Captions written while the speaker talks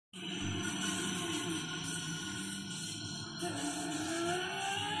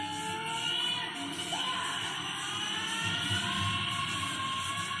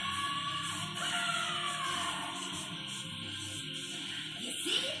You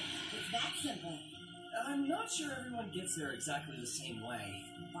see? It's that simple. I'm not sure everyone gets there exactly the same way.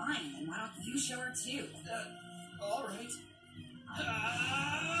 Fine, then why don't you show her too? All right.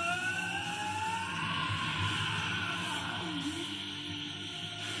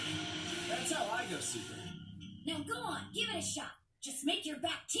 That's how I go super. Now go on, give it a shot. Just make your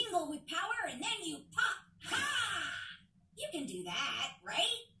back tingle with power and then you pop. Ha! You can do that,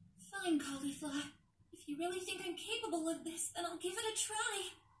 right? Fine, Caulifla. If you really think I'm capable of this, then I'll give it a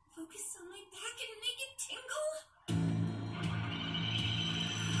try. Focus on my back and make it tingle.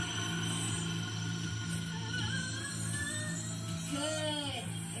 Good.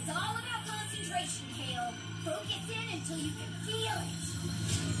 It's all about concentration, Kale. Focus in until you can feel it.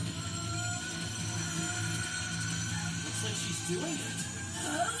 Looks like she's doing it.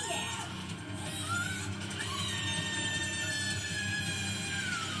 Oh, yeah.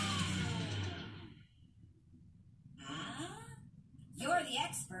 You're the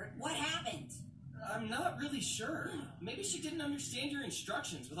expert. What happened? I'm not really sure. Maybe she didn't understand your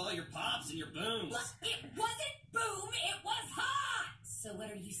instructions with all your pops and your booms. Well, it wasn't boom, it was hot! So what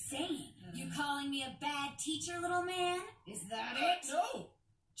are you saying? You calling me a bad teacher, little man? Is that it? No!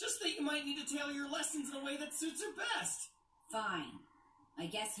 Just that you might need to tailor your lessons in a way that suits her best. Fine. I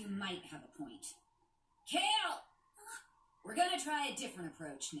guess you might have a point. Kale! We're gonna try a different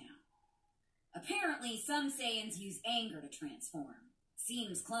approach now. Apparently, some Saiyans use anger to transform.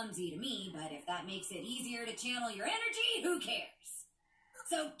 Seems clumsy to me, but if that makes it easier to channel your energy, who cares?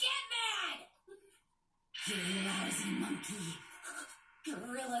 So get mad! You lousy monkey.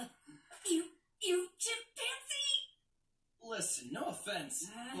 Gorilla. You chimpanzee! Listen, no offense,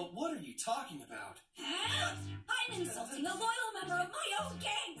 but what are you talking about? I'm insulting a loyal member of my own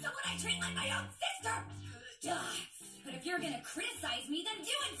gang, someone I treat like my own sister! But if you're gonna criticize me, then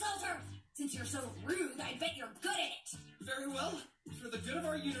you insult her! Since you're so rude, I bet you're good at it! Very well. For the good of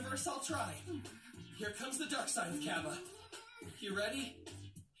our universe, I'll try. Here comes the dark side of Kappa. You ready?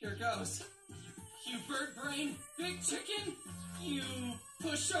 Here goes. You bird brain, big chicken. You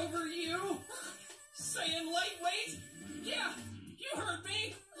pushover, you. Saiyan lightweight. Yeah, you heard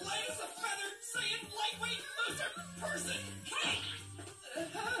me. Light as a feather, Saiyan lightweight loser person. Hey!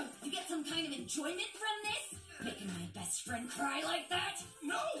 You get some kind of enjoyment from this? Making my best friend cry like that?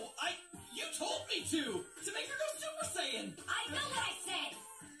 No, you told me to make her go Super Saiyan. I know what I said.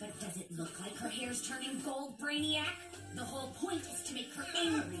 But does it look like her hair's turning gold, Brainiac? The whole point is to make her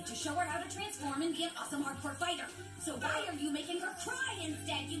angry, to show her how to transform and be an awesome hardcore fighter. So why are you making her cry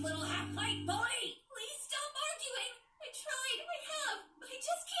instead, you little half-pint boy? Please stop arguing. I tried, I have. I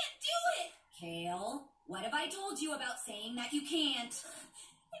just can't do it. Kale, what have I told you about saying that you can't?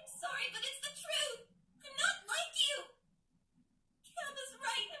 I'm sorry, but it's the truth. I'm not like you. Kappa's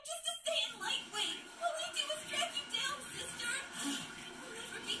right. I'm just a Saiyan lightweight. All I do is drag you down,